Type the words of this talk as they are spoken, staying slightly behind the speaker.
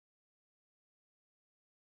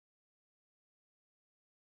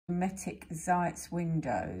Hermetic Zeitz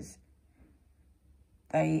windows.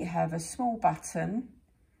 They have a small button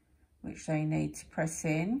which they need to press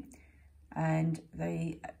in, and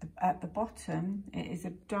at the bottom it is a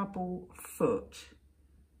double foot.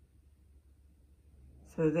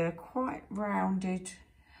 So they're quite rounded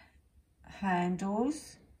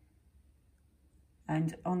handles,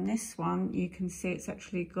 and on this one you can see it's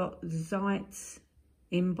actually got Zeitz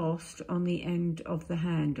embossed on the end of the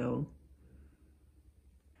handle.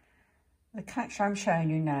 The catch I'm showing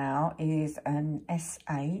you now is an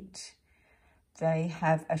S8. They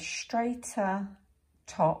have a straighter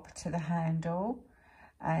top to the handle,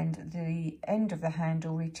 and the end of the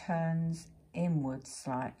handle returns inwards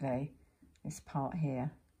slightly, this part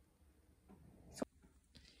here. So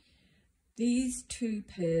these two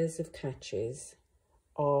pairs of catches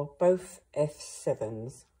are both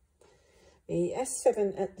S7s. The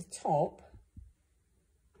S7 at the top,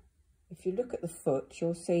 if you look at the foot,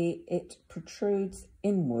 you'll see it protrudes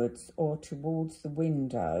inwards or towards the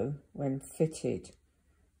window when fitted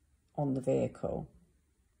on the vehicle.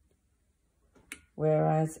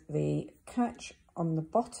 Whereas the catch on the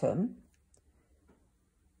bottom,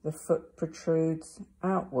 the foot protrudes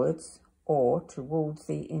outwards or towards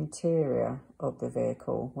the interior of the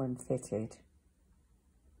vehicle when fitted.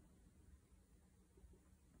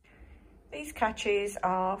 These catches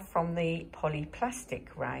are from the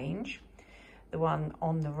Polyplastic range. The one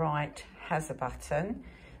on the right has a button.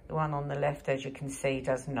 The one on the left, as you can see,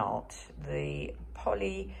 does not. The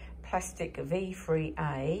Polyplastic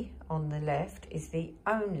V3A on the left is the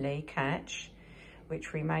only catch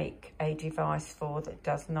which we make a device for that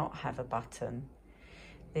does not have a button.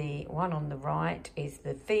 The one on the right is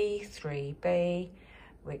the V3B,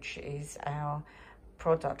 which is our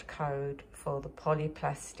product code for the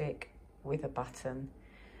Polyplastic with a button.